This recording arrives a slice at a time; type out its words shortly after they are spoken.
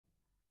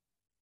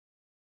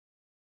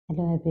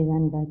Hello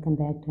everyone, welcome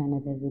back to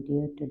another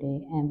video.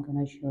 Today I'm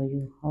gonna show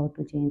you how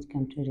to change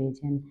country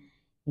region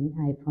in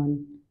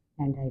iPhone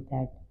and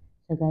iPad.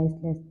 So guys,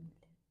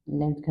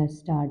 let's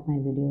start my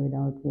video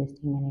without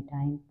wasting any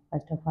time.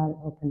 First of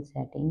all, open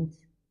settings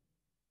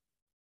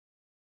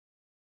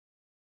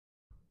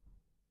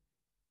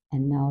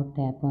and now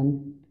tap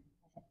on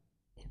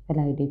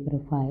Apple ID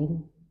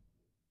profile.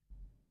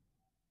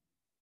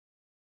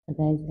 So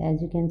guys,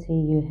 as you can see,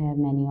 you have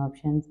many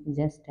options.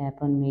 Just tap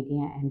on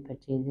media and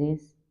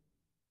purchases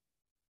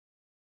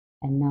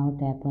and now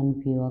tap on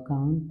view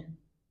account.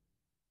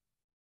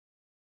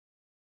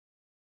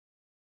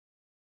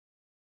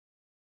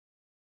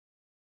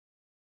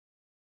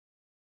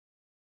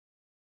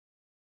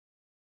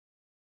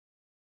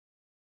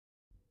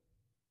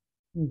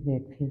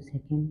 Wait few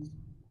seconds.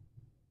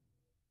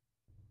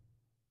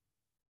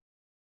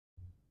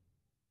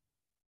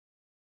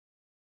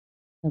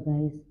 So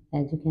guys,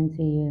 as you can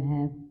see, you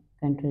have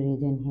country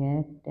region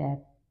here.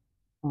 Tap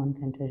on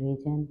country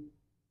region.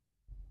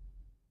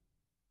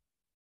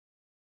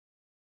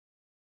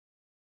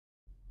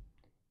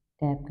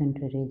 Tap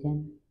country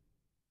region.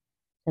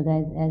 So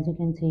guys, as you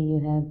can see,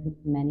 you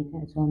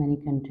have so many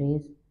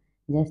countries.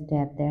 Just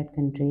tap that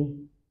country.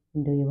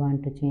 Do you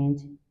want to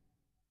change?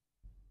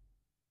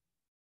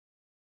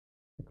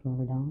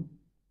 Scroll down.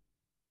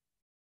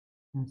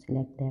 Now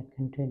select that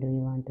country. Do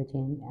you want to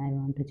change? I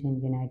want to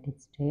change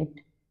United States.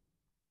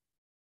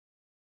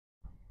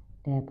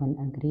 Tap on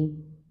agree.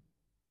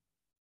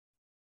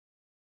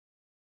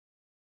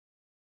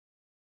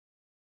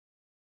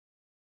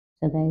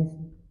 So guys,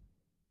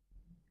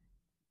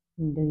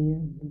 do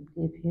you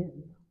if you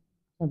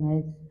so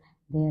guys,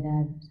 there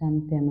are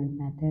some payment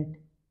method.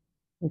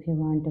 If you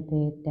want to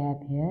pay,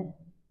 tap here,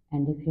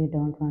 and if you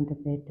don't want to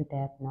pay, to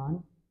tap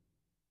none.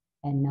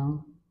 And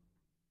now,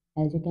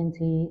 as you can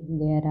see,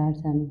 there are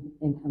some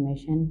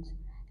informations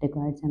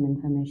required. Some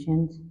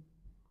informations.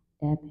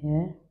 Tap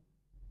here,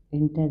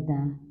 enter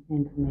the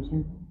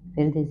information,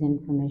 fill these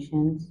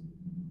informations: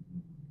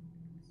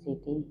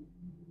 city,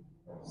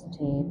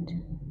 state,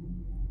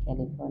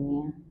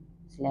 California.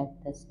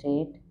 Select the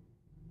state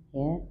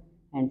here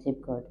and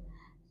zip code.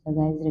 So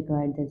guys,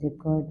 required the zip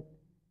code.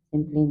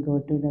 Simply go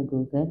to the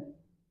Google.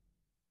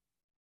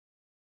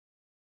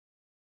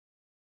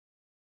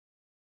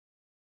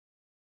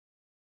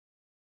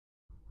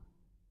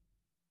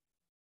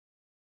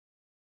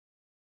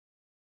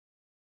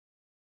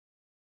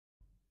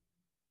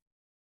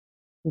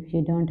 If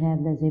you don't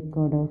have the zip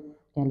code of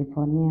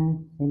California,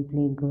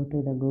 simply go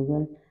to the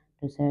Google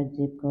to search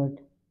zip code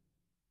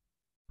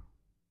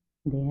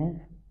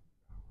there.